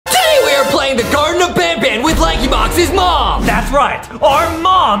But our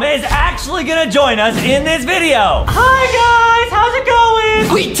mom is actually gonna join us in this video. Hi guys, how's it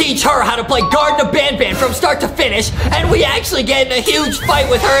going? We teach her how to play Garten of Banban from start to finish, and we actually get in a huge fight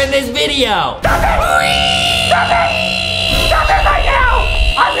with her in this video. Stop it! Stop it! Stop it right now!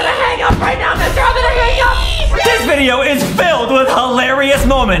 I'm gonna hang up right now, mister! I'm gonna hang up! This video is filled with hilarious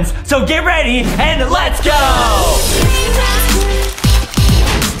moments, so get ready and let's go!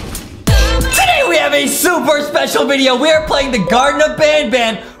 Today we have a super special video. We are playing the Garten of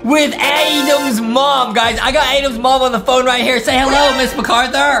Banban with Adam's mom, guys. I got Adam's mom on the phone right here. Say hello, Miss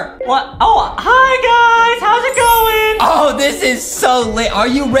MacArthur. What? Oh, hi guys. How's it going? Oh, this is so lit. Are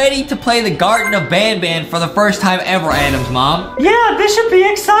you ready to play the Garten of Banban for the first time ever, Adam's mom? Yeah, this should be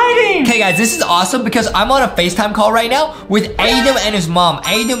exciting. Okay, guys, this is awesome because I'm on a FaceTime call right now with Adam and his mom.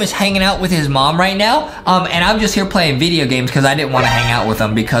 Adam is hanging out with his mom right now, and I'm just here playing video games because I didn't want to hang out with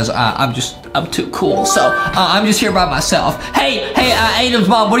them because I'm too cool. So I'm just here by myself. Hey, Adam's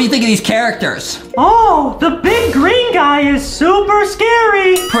mom, what do you think of these characters? Oh, the big green guy is super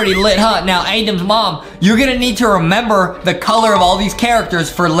scary. Pretty lit, huh? Now, Adam's mom, you're gonna need to remember the color of all these characters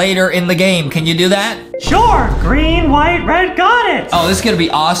for later in the game. Can you do that? Sure. Green, white, red, got it. Oh, this is gonna be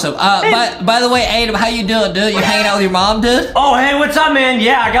awesome. By the way, Adam, how you doing, dude? You hanging out with your mom, dude? Oh, hey, what's up, man?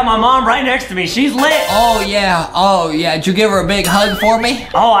 Yeah, I got my mom right next to me. She's lit. Oh, yeah. Did you give her a big hug for me?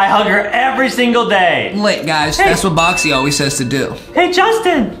 Oh, I hug her every single day. Lit, guys. Hey. That's what Boxy always says to do. Hey,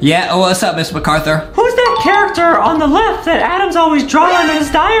 Justin. Yeah, oh, what's up, Miss MacArthur? Who's that character on the left that Adam's always drawing in his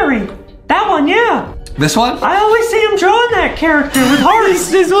diary? That one, yeah. This one? I always see him drawing that character with hearts.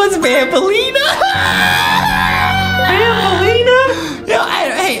 This one's Bambalina. Bambalina?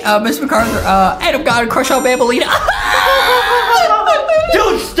 Yeah, hey, Miss MacArthur, Adam got a crush on Bambalina.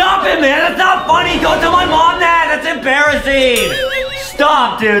 Dude, stop it, man. That's not funny. Don't tell my mom that. That's embarrassing.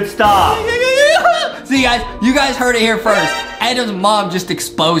 Stop, dude. Stop. So you guys heard it here first. Adam's mom just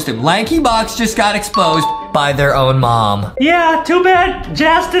exposed him. LankyBox just got exposed by their own mom. Yeah, too bad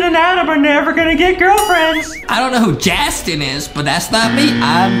Justin and Adam are never gonna get girlfriends. I don't know who Justin is, but that's not me.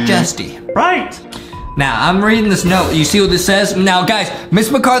 I'm Justy. Right. Now, I'm reading this note. You see what this says? Now, guys, Miss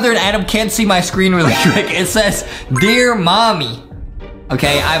MacArthur and Adam can't see my screen really quick. It says, Dear Mommy.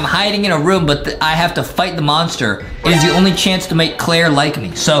 Okay, I'm hiding in a room, but I have to fight the monster. It is the only chance to make Claire like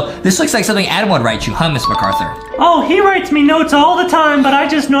me. So, this looks like something Adam would write you, huh, Miss MacArthur? Oh, he writes me notes all the time, but I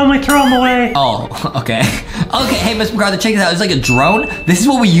just normally throw them away. Oh, okay. Okay, hey, Miss MacArthur, check this out. It's like a drone. This is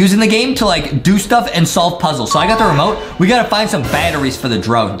what we use in the game to, like, do stuff and solve puzzles. So I got the remote. We gotta find some batteries for the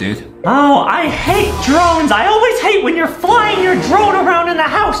drone, dude. Oh, I hate drones. I always hate when you're flying your drone around in the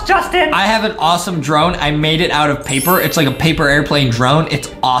house, Justin. I have an awesome drone. I made it out of paper. It's like a paper airplane drone. It's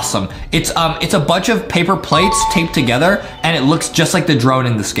awesome. It's a bunch of paper plates taped together, and it looks just like the drone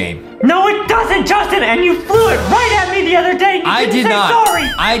in this game. No, it doesn't, Justin, and you flew it right at me the other day. I did not. Sorry.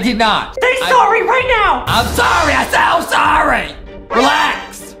 I did not. Say sorry right now. I'm sorry. I said I'm sorry.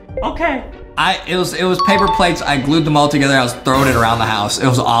 Relax. Okay. It was paper plates. I glued them all together. I was throwing it around the house. It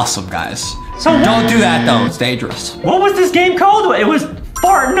was awesome, guys. So don't do that though. It's dangerous. What was this game called? It was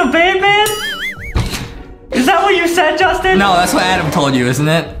Garten of Banban? Is that what you said, Justin? No, that's what Adam told you, isn't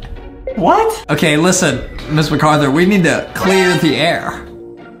it? What? Okay, listen, Miss MacArthur, we need to clear the air.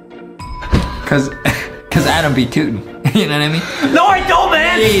 Cause Adam be tootin'. You know what I mean? No, I don't,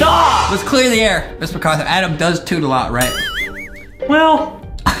 man. Hey, stop. Let's clear the air, Miss MacArthur. Adam does toot a lot, right? Well,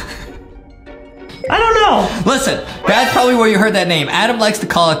 I don't know. Listen, that's probably where you heard that name. Adam likes to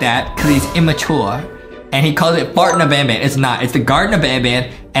call it that because he's immature. And he calls it Garten of Banban. It's not. It's the Garten of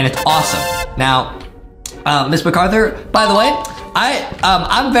Banban, and it's awesome. Now, Miss MacArthur, by the way,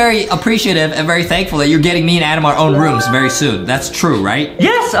 I'm very appreciative and very thankful that you're getting me and Adam our own rooms very soon. That's true, right?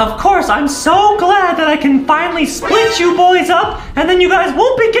 Yes, of course. I'm so glad that I can finally split you boys up, and then you guys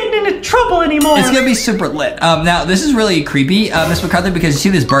won't be getting into trouble anymore. It's gonna be super lit. Now, this is really creepy, Miss MacArthur, because you see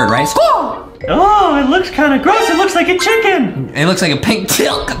this bird, right? Oh, it looks kind of gross. It looks like a chicken. It looks like a pink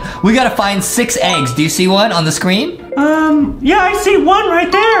tilk. We gotta find 6 eggs. Do you see one on the screen? Yeah, I see one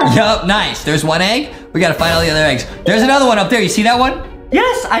right there. Yup, nice. There's 1 egg. We gotta find all the other eggs. There's another one up there. You see that one?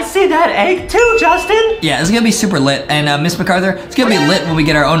 Yes, I see that egg too, Justin. Yeah, it's gonna be super lit. And Miss MacArthur, it's gonna be lit when we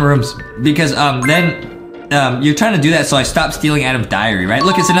get our own rooms. Because then you're trying to do that so I stop stealing Adam's diary, right?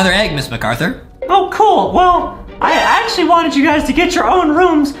 Look, it's another egg, Miss MacArthur. Oh, cool. Well, I actually wanted you guys to get your own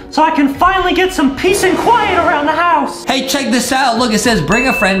rooms so I can finally get some peace and quiet around the house. Hey, check this out. Look, it says bring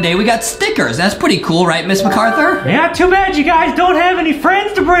a friend day. We got stickers. That's pretty cool, right, Miss MacArthur? Yeah, too bad you guys don't have any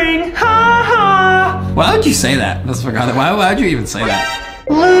friends to bring. Ha ha. Why would you say that, Miss MacArthur? Why would you even say that?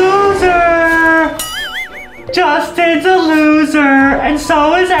 Loser. Justin's a loser, and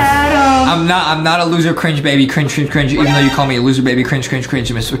so is Adam. I'm not a loser, cringe baby, cringe. Even though you call me a loser baby, cringe,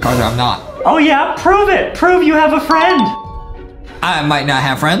 Mr. McArthur, I'm not. Oh yeah, prove it. Prove you have a friend. I might not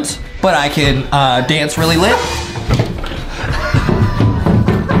have friends, but I can dance really lit.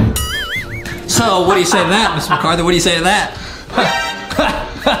 So what do you say to that, Mr. McArthur? What do you say to that?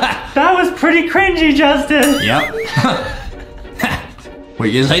 That was pretty cringy, Justin. Yep. What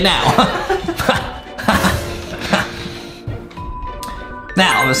are you gonna say now?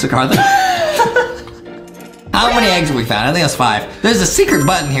 Now, Mr. McArthur. How many eggs have we found? I think that's 5. There's a secret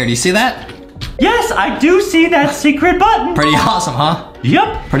button here. Do you see that? Yes, I do see that secret button. Pretty awesome, huh?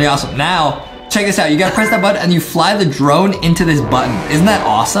 Yep. Pretty awesome. Now, check this out. You gotta press that button and you fly the drone into this button. Isn't that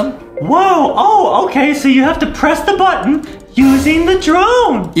awesome? Whoa, oh, okay, so you have to press the button using the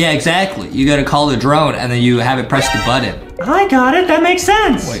drone. Yeah, exactly. You gotta call the drone and then you have it press the button. I got it, that makes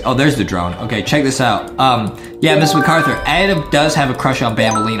sense. Wait, oh, there's the drone. Okay, check this out. Yeah, Mr. McArthur, Adam does have a crush on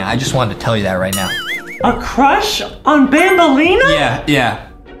Bambolina. I just wanted to tell you that right now. A crush on Bambolina? Yeah.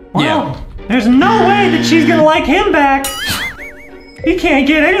 Well, there's no way that she's gonna like him back. He can't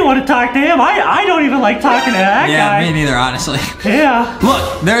get anyone to talk to him. I don't even like talking to that guy. Yeah, me neither, honestly. Yeah.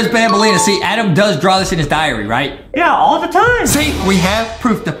 Look, there's Bambolina. See, Adam does draw this in his diary, right? Yeah, all the time. See, we have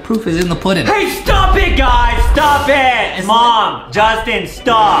proof. The proof is in the pudding. Hey, stop it, guys! Stop it! Mom, Justin,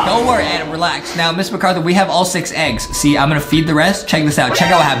 stop. Don't worry, Adam, relax. Now, Miss McArthur, we have all 6 eggs. See, I'm gonna feed the rest. Check this out. Check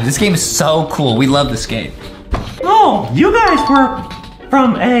out what happens. This game is so cool. We love this game. Oh, you guys were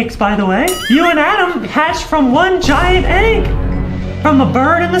from eggs, by the way. You and Adam hatched from one giant egg. From a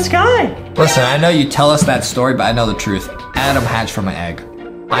bird in the sky. Listen, I know you tell us that story, but I know the truth. Adam hatched from an egg.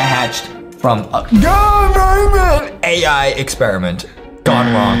 I hatched from a AI experiment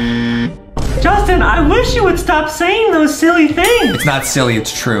gone wrong. Justin, I wish you would stop saying those silly things. It's not silly,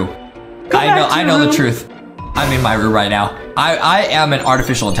 it's true. Go back to I your know room. the truth. I'm in my room right now. I am an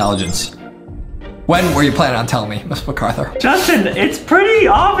artificial intelligence. When were you planning on telling me, Miss McArthur? Justin, it's pretty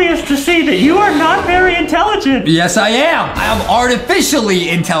obvious to see that you are not very intelligent. Yes, I am. I am artificially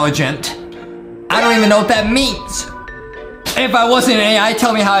intelligent. I don't even know what that means. If I wasn't an AI,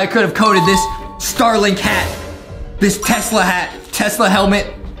 tell me how I could have coded this Starlink hat, this Tesla hat, Tesla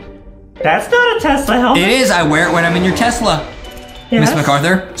helmet. That's not a Tesla helmet. It is. I wear it when I'm in your Tesla, Yes. Miss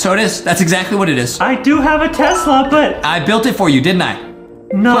McArthur. So it is. That's exactly what it is. I do have a Tesla, but I built it for you, didn't I?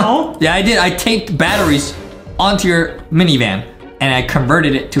 no. Yeah, I did. I taped batteries onto your minivan and I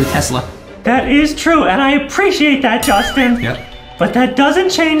converted it to a Tesla. That is true, and I appreciate that, Justin. Yep. But that doesn't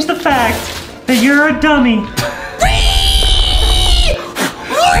change the fact that you're a dummy.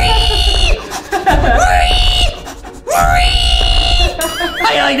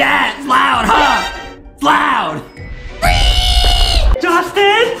 How you like that? It's loud, huh? It's loud.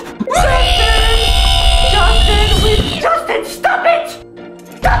 Justin! Justin, stop it!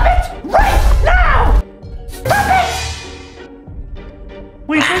 Stop it right now! Stop it!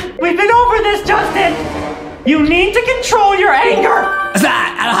 We've been over this, Justin! You need to control your anger! What's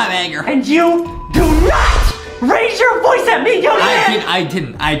that? I don't have anger. And you do not raise your voice at me, young man! I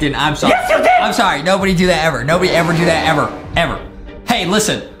didn't. I'm sorry. Yes, you did! I'm sorry. Nobody do that ever. Nobody ever do that ever. Ever. Hey,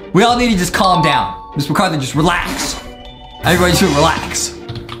 listen. We all need to just calm down. Miss McArthur, just relax. Everybody should relax.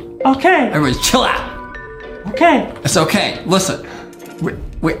 Okay, Everybody chill out. okay. It's okay. Listen.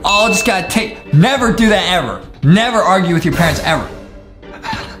 We all just gotta never do that ever. Never argue with your parents ever.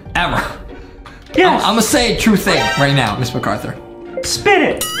 Ever. Yes, I'm gonna say a true thing right now, Miss McArthur. spit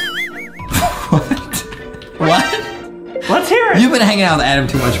it. What? Let's hear it. You've been hanging out with Adam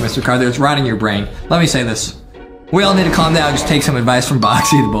too much, Mr. McArthur. It's rotting your brain. Let me say this. We all need to calm down and just take some advice from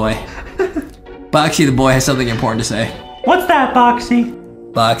Boxy the boy. Boxy the boy has something important to say. What's that, Boxy?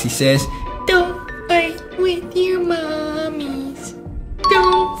 Boxy says, Don't fight with your mommies.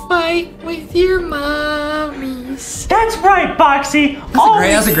 Don't fight with your mommies. That's right, Boxy.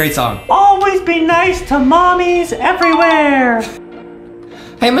 that's a great song. Always be nice to mommies everywhere.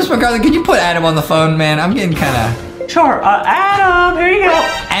 Hey, Miss McArthur, could you put Adam on the phone, man? I'm getting kind of... Sure, Adam, here you go.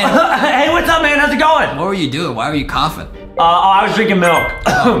 Adam, Hey, what's up, man? How's it going? what were you doing? Why were you coughing? I was drinking milk.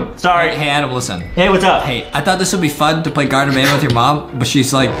 Sorry. Hey, Adam, listen. Hey, what's up? Hey, I thought this would be fun to play Garden of Banban with your mom, but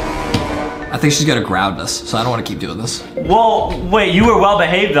she's like... I think she's gonna ground us, so I don't want to keep doing this. Well, wait, you were well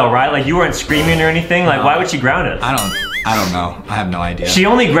behaved though, right? Like you weren't screaming or anything? Like why would she ground us? I don't know. I have no idea. She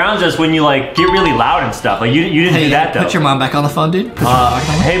only grounds us when you like get really loud and stuff. Like you didn't do that though. Put your mom back on the phone, dude. Put your mom back on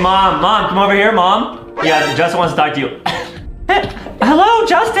the phone. Hey, Mom, come over here, Mom. Yeah, Justin wants to talk to you. Hello,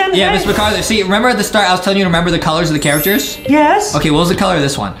 Justin. Yeah, Hey. Miss McArthur, see, remember at the start I was telling you to remember the colors of the characters? Yes. Okay, what was the color of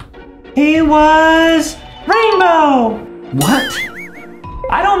this one? He was rainbow. What?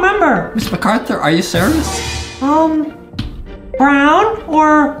 I don't remember. Miss McArthur, are you serious? Brown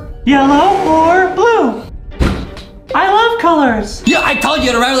or yellow or blue? I love colors. Yeah, I told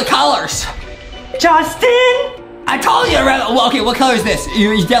you to remember the colors. Justin? I told you to remember. Well, okay, what color is this?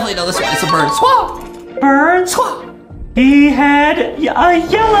 You definitely know this one. It's a bird. Swap. Bird? Swap. He had a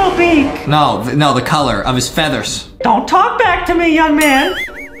yellow beak. No, the color of his feathers. Don't talk back to me, young man.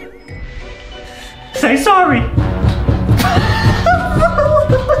 Say sorry.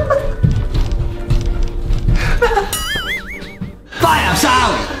 Fine, I'm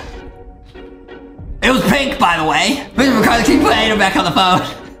sorry. It was pink, by the way. Mr. McCarthy, can you put Adam back on the phone?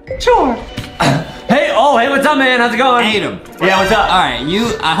 Sure. Hey, what's up, man? How's it going? Adam. Yeah, what's up? All right,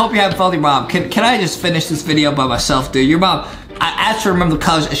 I hope you're having fun with your mom. Can I just finish this video by myself, dude? Your mom, I asked her to remember the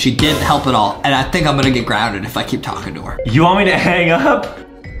colors and she didn't help at all. And I think I'm gonna get grounded if I keep talking to her. You want me to hang up?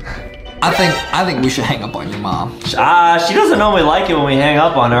 I think we should hang up on your mom. She doesn't normally like it when we hang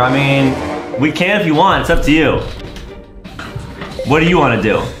up on her. I mean, we can if you want. It's up to you. What do you want to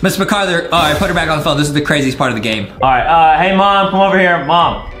do? Miss MacArthur, all right, put her back on the phone. This is the craziest part of the game. All right, hey, Mom, come over here.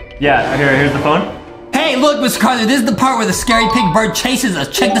 Mom. Yeah, here's the phone. Hey, look, Mr. Carter, this is the part where the scary pink bird chases us.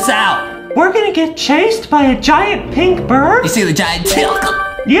 Check this out. We're gonna get chased by a giant pink bird? You see the giant tail?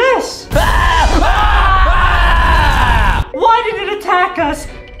 Yes. Why did it attack us?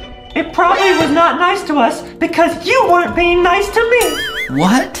 It probably was not nice to us because you weren't being nice to me.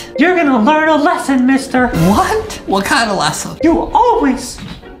 What? You're gonna learn a lesson, mister. What? What kind of lesson? You always,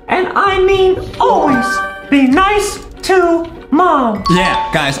 and I mean always, be nice to Mom. Yeah,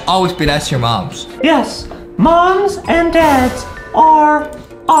 guys, always be nice to your moms. Yes, moms and dads are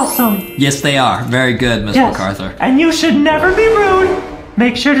awesome. Yes, they are. Very good, Miss MacArthur. And you should never be rude.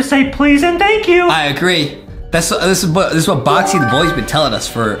 Make sure to say please and thank you. I agree. This is what Boxy the boy's been telling us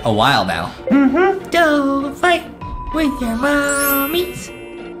for a while now. Mm-hmm. Don't fight with your mommies.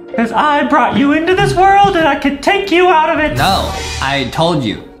 Because I brought you into this world and I could take you out of it. No, I told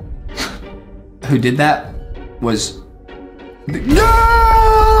you. Who did that was...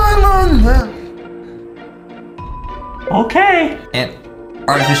 Okay. And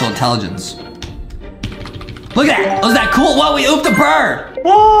artificial intelligence. Look at that! Was that cool? Wow, we ooped the bird!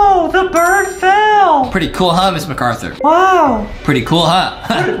 Whoa, the bird fell! Pretty cool, huh, Miss MacArthur? Wow. Pretty cool,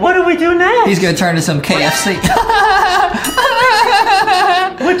 huh? What do we do next? He's gonna turn to some KFC.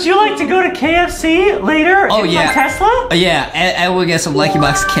 Would you like to go to KFC later in my Tesla? Yeah, and we'll get some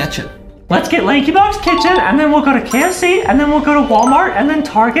LankyBox Kitchen. Let's get LankyBox Kitchen, and then we'll go to KFC, and then we'll go to Walmart, and then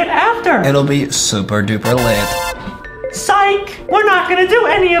Target after. It'll be super duper lit. Psych! We're not gonna do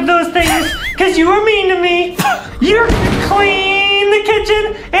any of those things, because you were mean to me. You're gonna clean the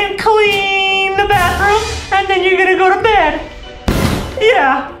kitchen and clean the bathroom, and then you're gonna go to bed.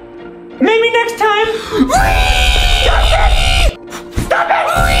 Yeah. Maybe next time. Stop it! Stop it!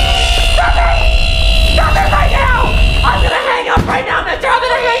 Stop it! Stop it right now! I'm gonna hang up right now, mister! I'm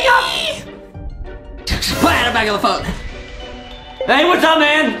gonna hang up! Put Adam back on the phone. Hey, what's up,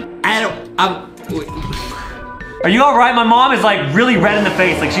 man? Adam, Are you alright? My mom is like really red in the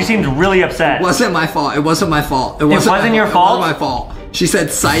face. Like she seems really upset. It wasn't my fault. It wasn't my fault. It wasn't your fault? It wasn't my fault. She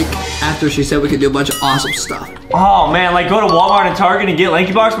said psych after she said we could do a bunch of awesome stuff. Oh man, like go to Walmart and Target and get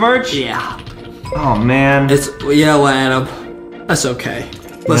LankyBox merch? Yeah. Oh man. You know what, Adam? That's okay.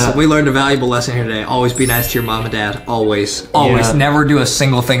 Listen, we learned a valuable lesson here today. Always be nice to your mom and dad. Always. Always. Yeah. Never do a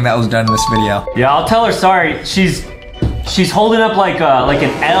single thing that was done in this video. Yeah, I'll tell her sorry. She's holding up like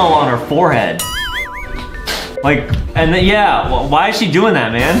an L on her forehead. Like, and then, yeah, well, why is she doing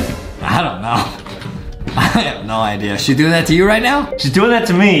that, man? I don't know. I have no idea. She doing that to you right now? She's doing that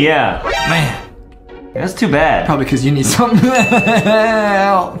to me, yeah. Man. That's too bad. Probably because you need something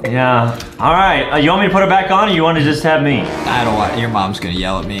help. Yeah. All right. You want me to put her back on, or you want to just have me? I don't want. Your mom's gonna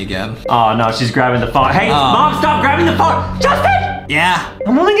yell at me again. Oh no, she's grabbing the phone. Hey, Mom, stop grabbing the phone. Justin! Yeah.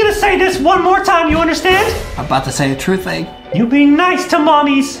 I'm only gonna say this one more time. You understand? I'm about to say a true thing. You be nice to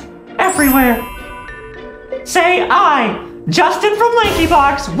mommies everywhere. Say I, Justin from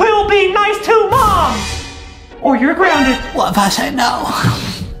LankyBox, will be nice to moms, or you're grounded. What if I say no?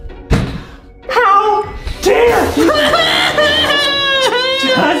 How dare you?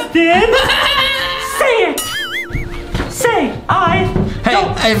 Justin, say it. Say I.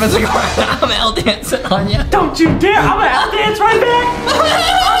 Hey, Mr. Carter, I'm L dancing on you. Don't you dare! I'm gonna L dance right back.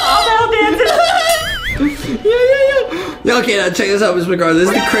 I'm L dancing. Yeah, okay, now check this out, Mr. McCarthy. This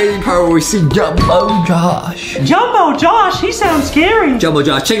is the crazy part where we see Jumbo Josh. Jumbo Josh, he sounds scary. Jumbo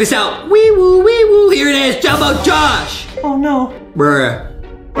Josh, check this out. Wee woo, wee woo. Here it is, Jumbo Josh. Oh no. Bruh.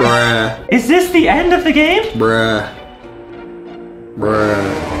 Bruh. Is this the end of the game? Bruh.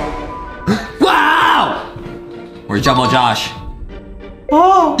 Bruh. Wow! Where's Jumbo Josh?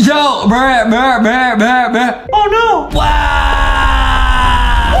 Oh. Yo, bruh, bruh, bruh, bruh, bruh. Oh no. Wow!